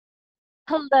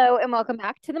Hello and welcome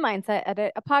back to the Mindset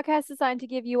Edit, a podcast designed to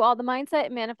give you all the mindset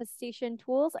and manifestation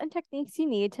tools and techniques you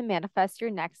need to manifest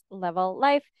your next level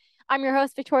life. I'm your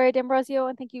host, Victoria D'Ambrosio,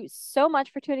 and thank you so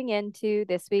much for tuning in to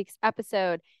this week's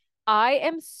episode. I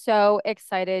am so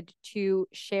excited to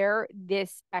share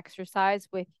this exercise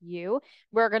with you.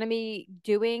 We're going to be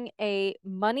doing a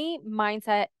money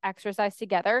mindset exercise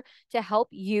together to help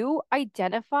you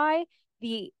identify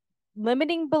the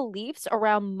limiting beliefs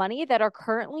around money that are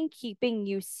currently keeping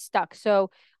you stuck.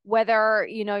 So whether,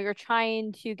 you're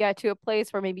trying to get to a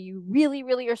place where maybe you really,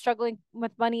 really are struggling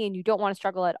with money and you don't want to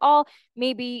struggle at all,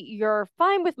 maybe you're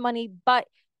fine with money, but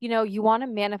you want to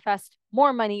manifest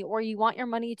more money or you want your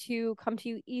money to come to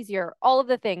you easier, all of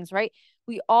the things, right?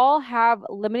 We all have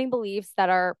limiting beliefs that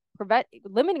are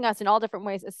limiting us in all different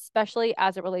ways, especially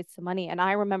as it relates to money. And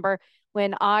I remember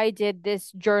when I did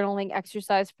this journaling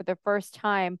exercise for the first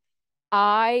time,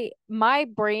 my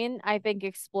brain, I think,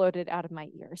 exploded out of my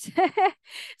ears.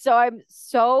 So I'm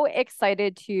so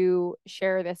excited to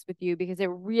share this with you because it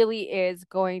really is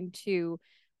going to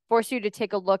force you to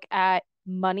take a look at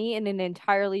money in an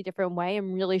entirely different way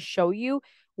and really show you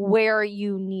where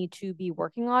you need to be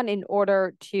working on in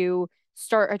order to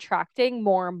start attracting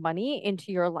more money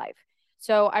into your life.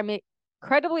 So I'm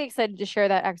incredibly excited to share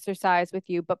that exercise with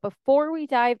you. But before we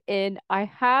dive in, I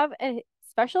have a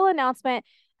special announcement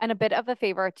and a bit of a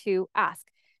favor to ask.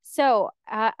 So,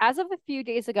 as of a few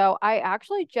days ago, I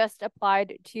actually just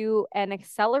applied to an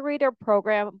accelerator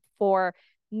program for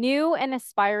new and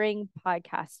aspiring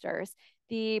podcasters.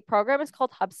 The program is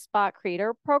called HubSpot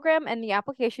Creator Program, and the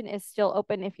application is still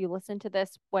open if you listen to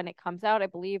this when it comes out. I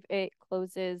believe it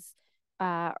closes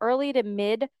early to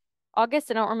mid August.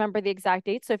 I don't remember the exact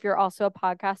date. So if you're also a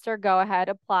podcaster, go ahead,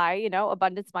 apply,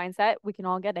 abundance mindset. We can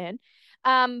all get in.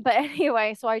 But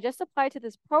anyway, so I just applied to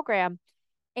this program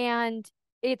and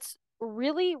it's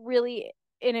really, really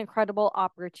an incredible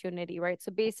opportunity, right?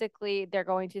 So basically, they're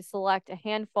going to select a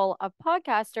handful of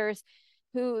podcasters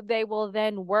who they will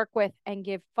then work with and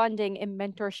give funding and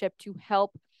mentorship to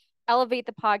help elevate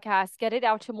the podcast, get it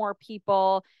out to more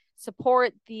people,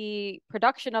 support the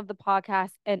production of the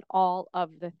podcast, and all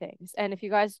of the things. And if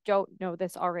you guys don't know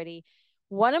this already,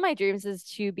 one of my dreams is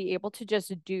to be able to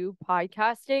just do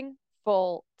podcasting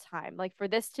full time. Like for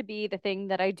this to be the thing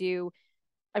that I do.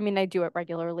 I mean, I do it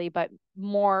regularly, but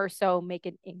more so make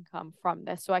an income from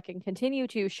this so I can continue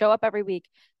to show up every week,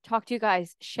 talk to you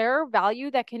guys, share value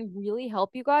that can really help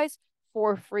you guys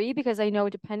for free. Because I know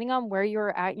depending on where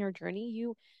you're at in your journey,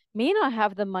 you may not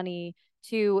have the money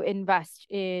to invest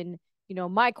in,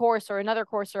 my course or another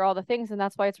course or all the things. And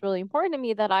that's why it's really important to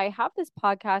me that I have this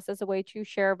podcast as a way to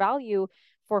share value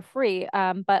for free.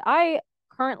 But I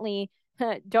currently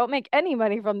don't make any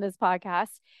money from this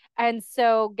podcast. And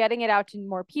so getting it out to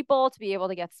more people to be able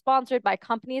to get sponsored by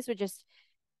companies would just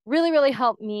really, really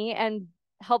help me and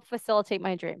help facilitate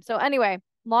my dream. So, anyway,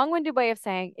 long winded way of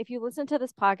saying if you listen to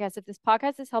this podcast, if this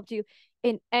podcast has helped you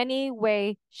in any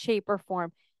way, shape, or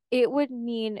form, it would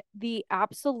mean the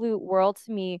absolute world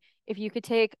to me if you could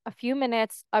take a few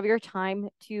minutes of your time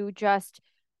to just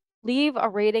leave a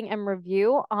rating and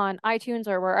review on iTunes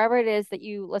or wherever it is that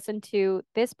you listen to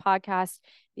this podcast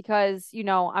because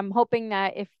I'm hoping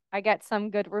that if I get some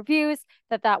good reviews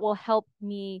that will help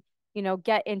me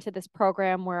get into this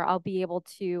program where I'll be able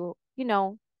to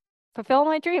fulfill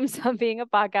my dreams of being a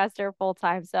podcaster full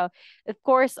time. So of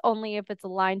course only if it's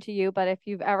aligned to you, but if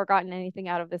you've ever gotten anything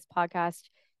out of this podcast,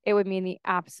 it would mean the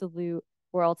absolute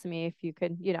world to me if you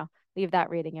could leave that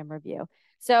rating and review.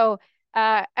 So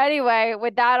anyway,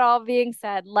 with that all being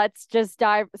said, let's just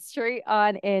dive straight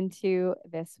on into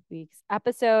this week's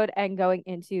episode and going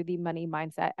into the money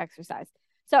mindset exercise.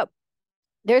 So,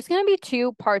 there's going to be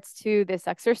two parts to this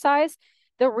exercise.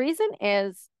 The reason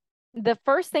is the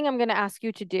first thing I'm going to ask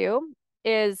you to do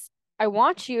is I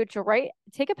want you to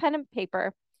take a pen and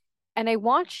paper, and I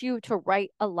want you to write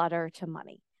a letter to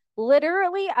money.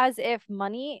 Literally, as if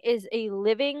money is a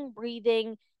living,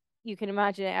 breathing, you can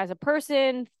imagine it as a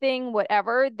person, thing,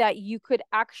 whatever, that you could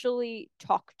actually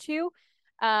talk to.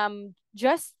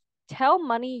 Just tell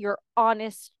money your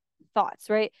honest thoughts,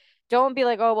 right? Don't be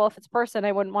like, oh, well, if it's a person,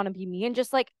 I wouldn't want to be me. And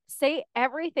just like say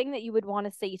everything that you would want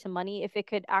to say to money if it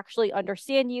could actually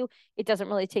understand you. It doesn't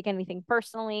really take anything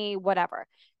personally, whatever.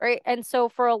 Right. And so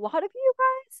for a lot of you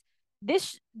guys,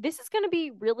 this is going to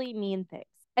be really mean things.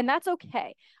 And that's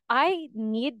okay. I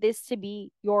need this to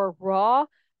be your raw,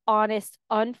 honest,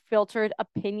 unfiltered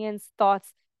opinions,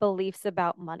 thoughts, beliefs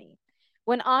about money.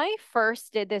 When I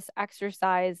first did this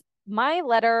exercise, my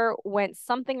letter went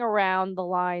something around the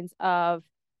lines of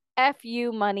F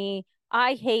you, money.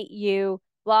 I hate you,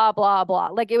 blah, blah, blah.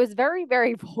 Like it was very,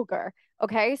 very vulgar.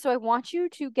 Okay. So I want you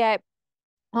to get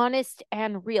honest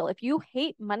and real. If you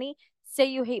hate money, say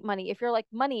you hate money. If you're like,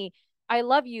 money, I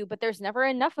love you, but there's never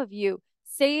enough of you,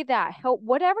 say that. Help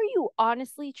whatever you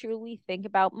honestly, truly think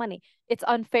about money. It's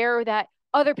unfair that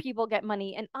other people get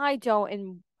money and I don't.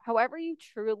 And however you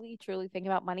truly, truly think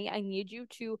about money, I need you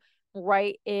to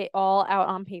write it all out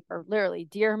on paper, literally,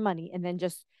 dear money, and then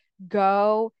just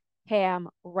go ham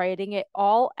writing it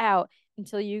all out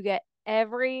until you get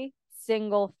every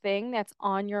single thing that's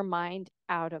on your mind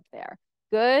out of there.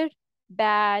 Good,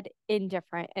 bad,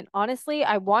 indifferent. And honestly,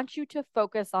 I want you to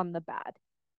focus on the bad,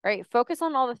 right? Focus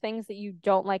on all the things that you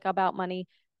don't like about money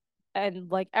and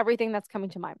like everything that's coming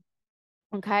to mind.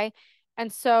 Okay.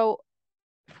 And so,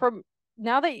 from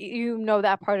now that you know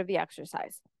that part of the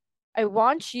exercise, I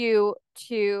want you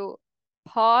to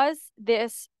pause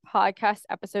this podcast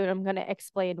episode. I'm going to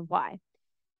explain why.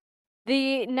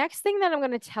 The next thing that I'm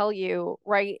going to tell you,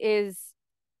 right, is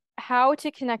how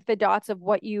to connect the dots of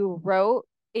what you wrote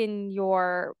in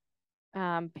your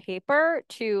paper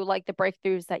to like the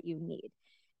breakthroughs that you need.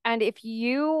 And if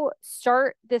you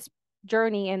start this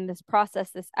journey and this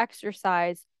process, this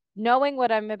exercise, knowing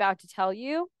what I'm about to tell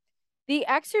you, the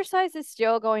exercise is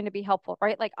still going to be helpful,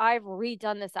 right? Like I've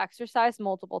redone this exercise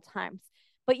multiple times,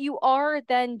 but you are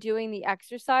then doing the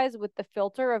exercise with the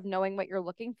filter of knowing what you're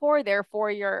looking for. Therefore,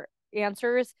 your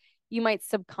answers, you might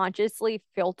subconsciously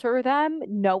filter them,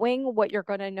 knowing what you're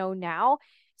going to know now.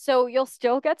 So you'll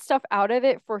still get stuff out of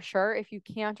it for sure if you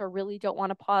can't or really don't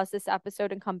want to pause this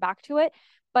episode and come back to it.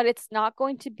 But it's not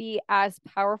going to be as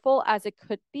powerful as it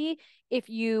could be if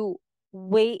you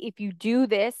if you do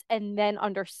this and then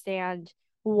understand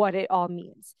what it all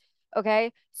means.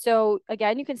 Okay. So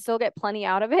again, you can still get plenty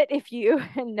out of it if you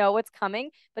know what's coming.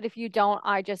 But if you don't,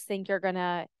 I just think you're going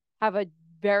to have a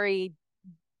very,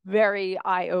 very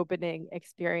eye opening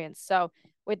experience. So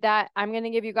with that, I'm going to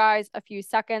give you guys a few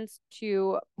seconds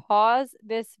to pause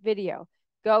this video.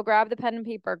 Go grab the pen and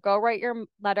paper. Go write your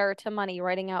letter to money,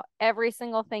 writing out every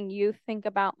single thing you think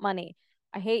about money.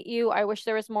 I hate you. I wish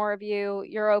there was more of you.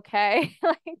 You're okay.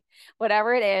 Like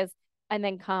whatever it is. And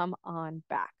then come on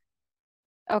back.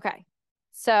 Okay.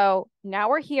 So now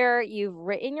we're here. You've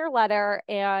written your letter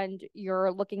and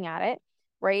you're looking at it,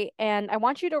 right? And I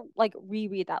want you to like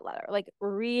reread that letter, like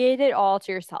read it all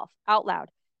to yourself out loud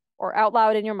or out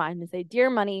loud in your mind and say, Dear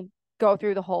money, go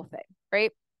through the whole thing,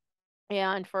 right?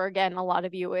 And for again, a lot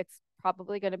of you, it's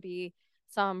probably going to be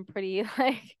some pretty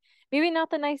like maybe not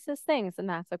the nicest things, and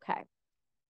that's okay.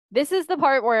 This is the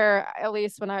part where, at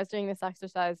least when I was doing this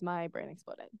exercise, my brain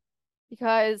exploded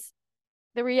because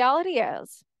the reality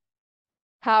is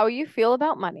how you feel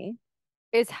about money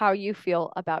is how you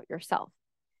feel about yourself.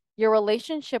 Your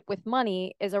relationship with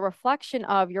money is a reflection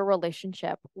of your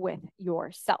relationship with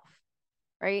yourself,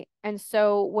 right? And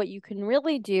so, what you can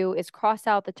really do is cross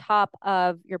out the top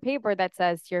of your paper that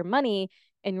says Dear Money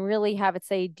and really have it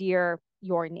say Dear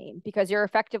your name because you're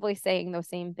effectively saying those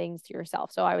same things to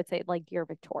yourself. So, I would say, like, Dear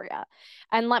Victoria.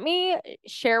 And let me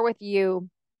share with you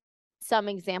some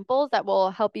examples that will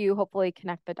help you hopefully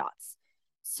connect the dots.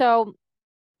 So,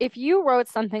 if you wrote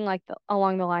something like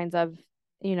along the lines of,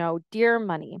 Dear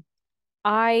Money,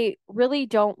 I really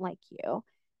don't like you.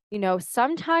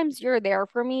 Sometimes you're there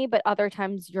for me, but other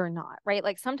times you're not, right?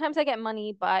 Like sometimes I get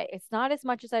money, but it's not as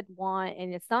much as I'd want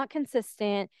and it's not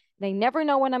consistent. They never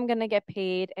know when I'm going to get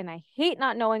paid. And I hate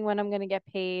not knowing when I'm going to get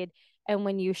paid. And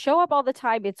when you show up all the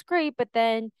time, it's great, but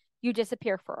then you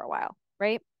disappear for a while,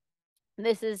 right?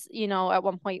 This is, at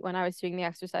one point when I was doing the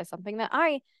exercise, something that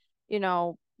I,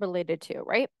 related to,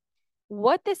 right?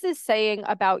 What this is saying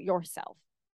about yourself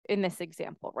in this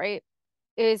example, right?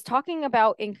 Is talking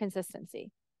about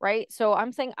inconsistency, right? So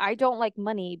I'm saying I don't like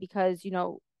money because,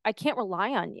 I can't rely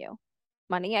on you.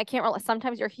 Money, I can't rely.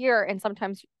 Sometimes you're here and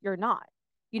sometimes you're not.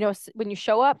 When you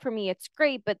show up for me, it's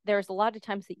great, but there's a lot of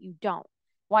times that you don't.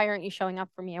 Why aren't you showing up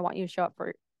for me? I want you to show up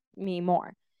for me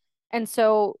more. And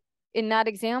so in that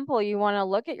example, you want to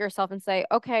look at yourself and say,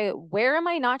 okay, where am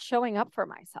I not showing up for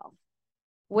myself?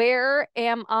 Where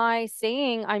am I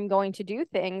saying I'm going to do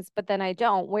things, but then I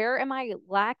don't? Where am I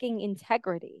lacking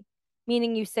integrity?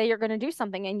 Meaning you say you're going to do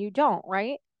something and you don't,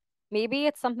 right? Maybe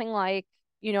it's something like,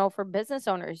 for business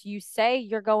owners, you say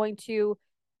you're going to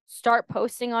start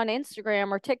posting on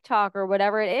Instagram or TikTok or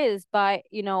whatever it is, but,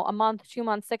 a month, 2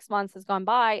 months, 6 months has gone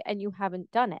by and you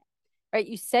haven't done it, right?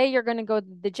 You say you're going to go to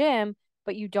the gym,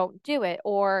 but you don't do it,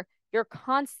 or you're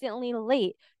constantly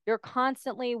late. You're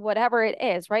constantly whatever it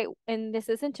is, right? And this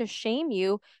isn't to shame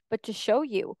you, but to show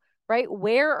you, right?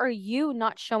 Where are you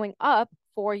not showing up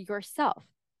for yourself,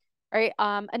 right?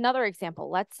 Another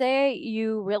example, let's say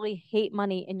you really hate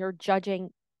money and you're judging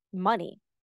money,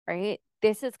 right?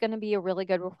 this is going to be a really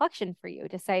good reflection for you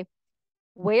to say,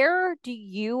 where do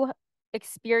you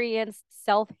experience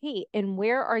self-hate and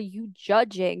where are you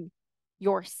judging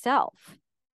yourself,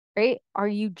 right? Are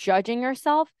you judging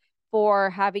yourself for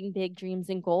having big dreams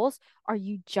and goals? Are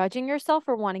you judging yourself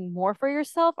for wanting more for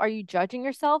yourself? Are you judging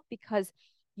yourself because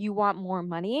you want more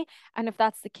money? And if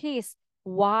that's the case,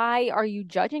 why are you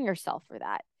judging yourself for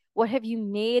that? What have you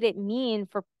made it mean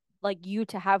for like you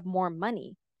to have more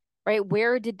money, right?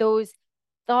 Where did those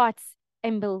thoughts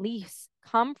and beliefs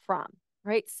come from,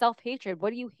 right? Self-hatred.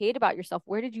 What do you hate about yourself?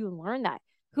 Where did you learn that?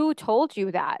 Who told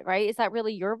you that, right? Is that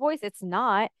really your voice? It's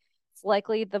not. It's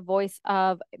likely the voice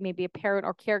of maybe a parent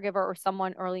or caregiver or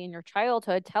someone early in your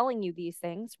childhood telling you these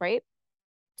things, right?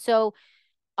 So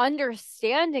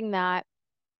understanding that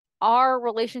our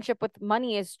relationship with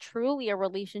money is truly a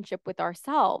relationship with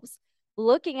ourselves.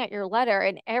 Looking at your letter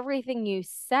and everything you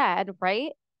said,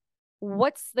 right?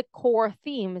 What's the core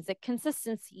theme? Is it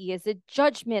consistency? Is it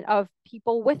judgment of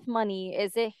people with money?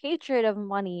 Is it hatred of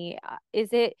money?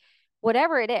 Is it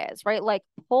whatever it is, right? Like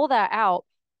pull that out,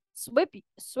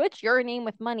 switch your name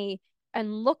with money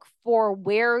and look for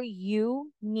where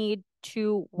you need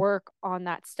to work on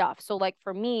that stuff. So like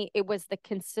for me, it was the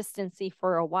consistency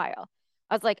for a while.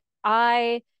 I was like,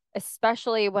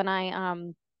 especially when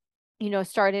I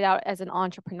started out as an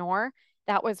entrepreneur,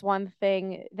 that was one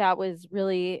thing that was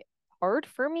really hard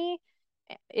for me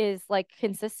is like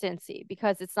consistency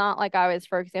because it's not like I was,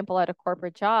 for example, at a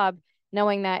corporate job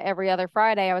knowing that every other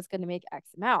Friday I was going to make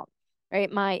X amount,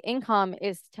 right? My income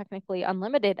is technically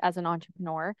unlimited as an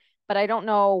entrepreneur, but I don't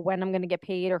know when I'm going to get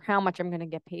paid or how much I'm going to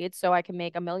get paid. So I can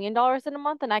make $1 million in a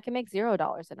month and I can make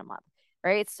 $0 in a month,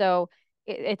 right? So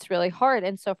it's really hard.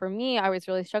 And so for me, I was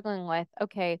really struggling with,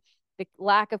 okay, the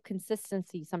lack of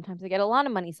consistency. Sometimes I get a lot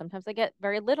of money, sometimes I get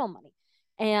very little money.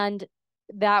 And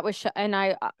and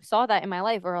I saw that in my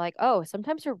life where like, oh,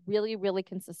 sometimes you're really, really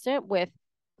consistent with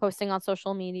posting on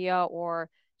social media or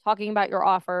talking about your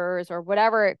offers or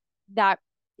whatever that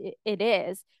it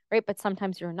is, right? But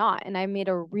sometimes you're not. And I made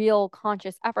a real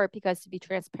conscious effort because to be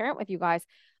transparent with you guys,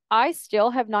 I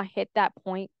still have not hit that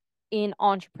point in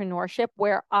entrepreneurship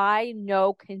where I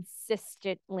know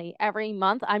consistently every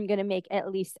month I'm going to make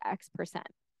at least X%.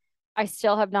 I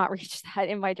still have not reached that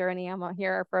in my journey. I'm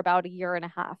here for about a year and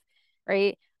a half,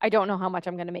 right? I don't know how much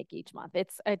I'm going to make each month.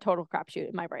 It's a total crapshoot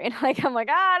in my brain. Like, I'm like,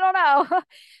 I don't know,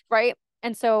 right?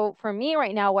 And so for me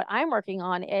right now, what I'm working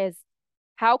on is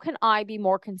how can I be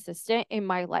more consistent in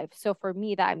my life? So for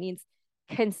me, that means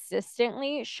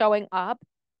consistently showing up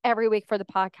every week for the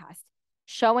podcast,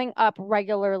 showing up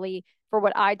regularly for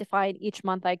what I define each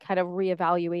month. I kind of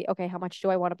reevaluate, okay, how much do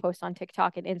I want to post on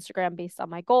TikTok and Instagram based on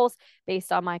my goals,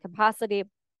 based on my capacity,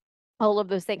 all of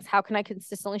those things. How can I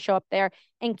consistently show up there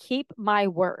and keep my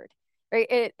word?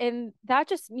 Right. And that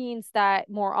just means that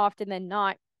more often than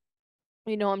not,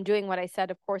 I'm doing what I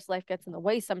said. Of course, life gets in the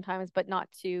way sometimes, but not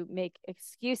to make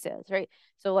excuses, right?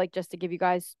 So, like, just to give you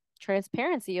guys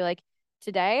transparency, like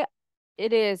today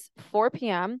it is 4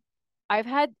 p.m. I've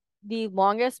had the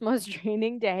longest, most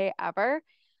draining day ever.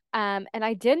 And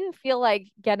I didn't feel like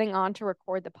getting on to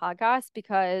record the podcast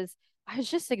because I was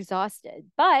just exhausted.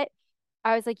 But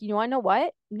I was like, I know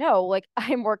what? No, like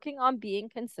I'm working on being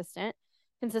consistent.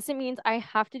 Consistent means I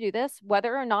have to do this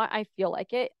whether or not I feel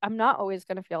like it. I'm not always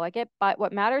going to feel like it, but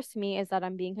what matters to me is that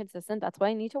I'm being consistent. That's what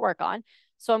I need to work on.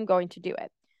 So I'm going to do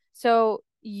it. So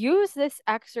use this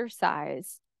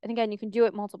exercise. And again, you can do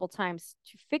it multiple times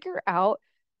to figure out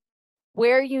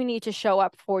where you need to show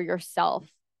up for yourself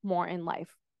more in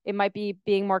life. It might be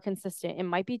being more consistent. It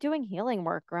might be doing healing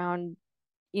work around,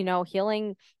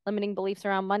 healing limiting beliefs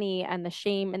around money and the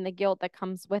shame and the guilt that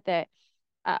comes with it.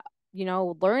 Uh,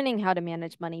 learning how to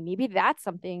manage money. Maybe that's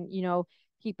something,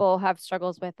 people have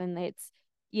struggles with. And it's,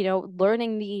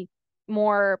 learning the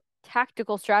more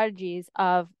tactical strategies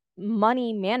of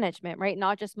money management, right?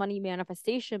 Not just money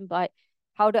manifestation, but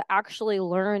how to actually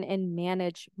learn and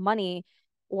manage money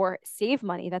or save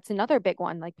money. That's another big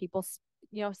one. Like people,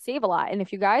 save a lot. And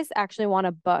if you guys actually want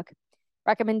a book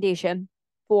recommendation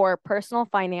for personal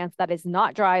finance that is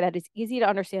not dry, that is easy to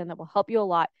understand, that will help you a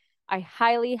lot, I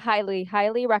highly, highly,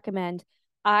 highly recommend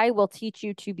I Will Teach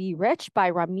You to Be Rich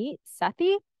by Ramit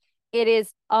Sethi. It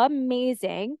is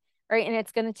amazing, right? And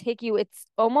it's going to take you, it's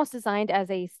almost designed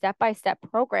as a step-by-step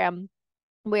program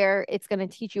where it's going to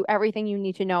teach you everything you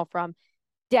need to know from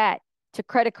debt to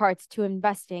credit cards to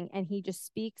investing. And he just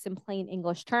speaks in plain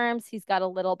English terms. He's got a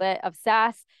little bit of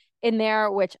sass in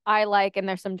there, which I like. And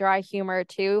there's some dry humor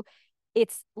too.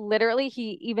 It's literally,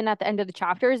 even at the end of the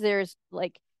chapters, there's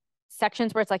like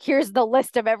sections where it's like, here's the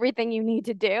list of everything you need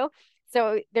to do.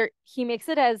 So he makes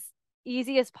it as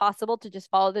easy as possible to just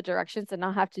follow the directions and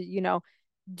not have to,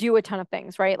 do a ton of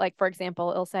things, right? Like, for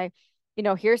example, it'll say,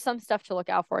 here's some stuff to look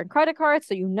out for in credit cards.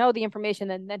 So the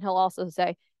information. And then he'll also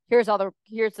say, here's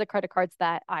the credit cards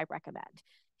that I recommend.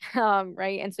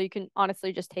 Right. And so you can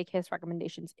honestly just take his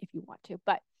recommendations if you want to,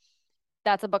 but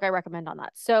that's a book I recommend on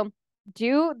that. So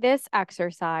do this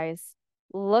exercise,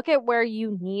 look at where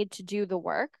you need to do the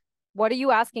work. What are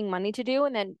you asking money to do?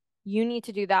 And then you need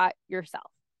to do that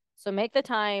yourself. So make the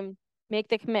time, make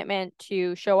the commitment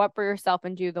to show up for yourself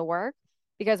and do the work.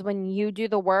 Because when you do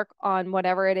the work on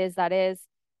whatever it is that is,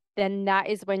 then that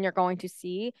is when you're going to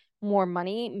see more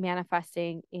money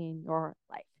manifesting in your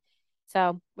life.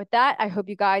 So, with that, I hope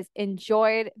you guys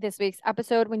enjoyed this week's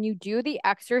episode. When you do the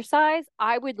exercise,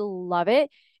 I would love it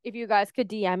if you guys could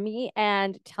DM me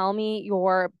and tell me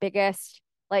your biggest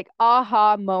like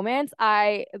aha moments.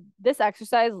 This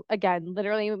exercise again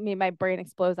literally made my brain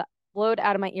explode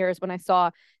out of my ears when I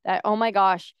saw that, oh my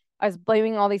gosh, I was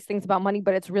blaming all these things about money,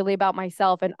 but it's really about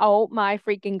myself. And oh my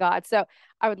freaking God. So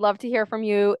I would love to hear from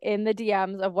you in the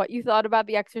DMs of what you thought about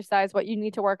the exercise, what you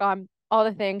need to work on, all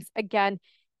the things. Again,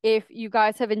 if you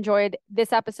guys have enjoyed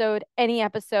this episode, any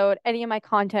of my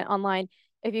content online,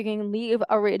 if you can leave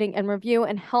a rating and review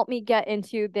and help me get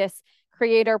into this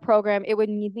creator program, it would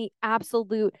mean the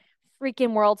absolute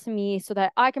freaking world to me so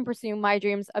that I can pursue my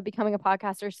dreams of becoming a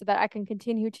podcaster so that I can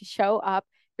continue to show up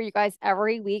for you guys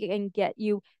every week and get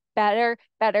you better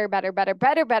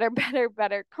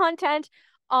content,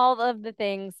 all of the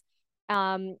things.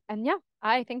 And yeah,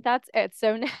 I think that's it.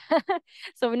 So,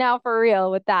 so now for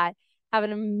real with that, have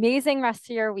an amazing rest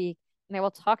of your week, and I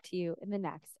will talk to you in the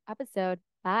next episode.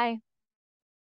 Bye.